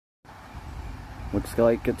Looks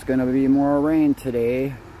like it's gonna be more rain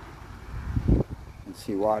today. Let's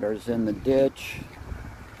see, water's in the ditch.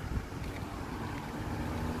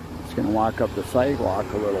 Just gonna walk up the sidewalk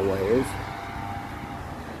a little ways.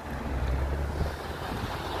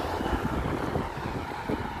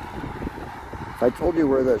 If I told you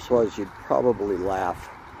where this was, you'd probably laugh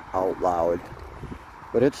out loud.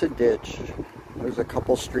 But it's a ditch. There's a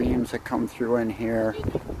couple streams that come through in here.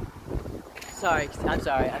 Sorry, I'm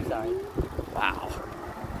sorry. Wow.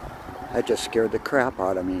 That just scared the crap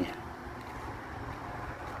out of me.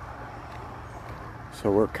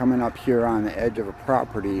 So we're coming up here on the edge of a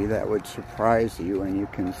property that would surprise you, and you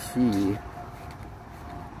can see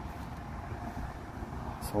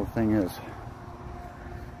this whole thing is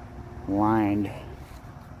lined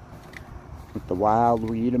with the wild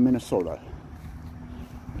weed of Minnesota.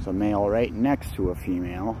 There's a male right next to a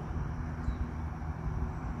female.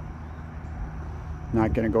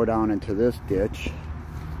 Not going to go down into this ditch.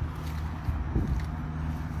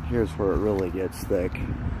 Here's where it really gets thick.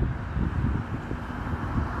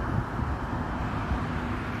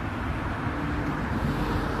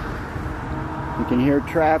 You can hear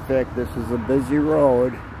traffic. This is a busy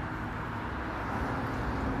road.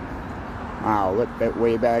 Wow, look that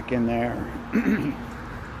way back in there.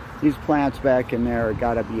 These plants back in there have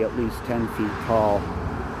got to be at least 10 feet tall.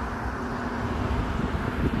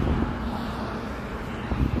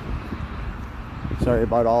 Sorry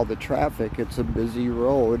about all the traffic. It's a busy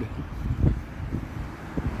road.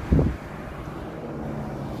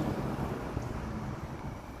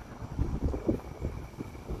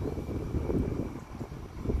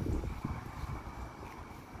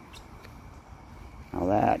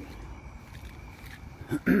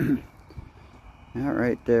 Now that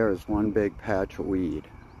right there is one big patch of weed.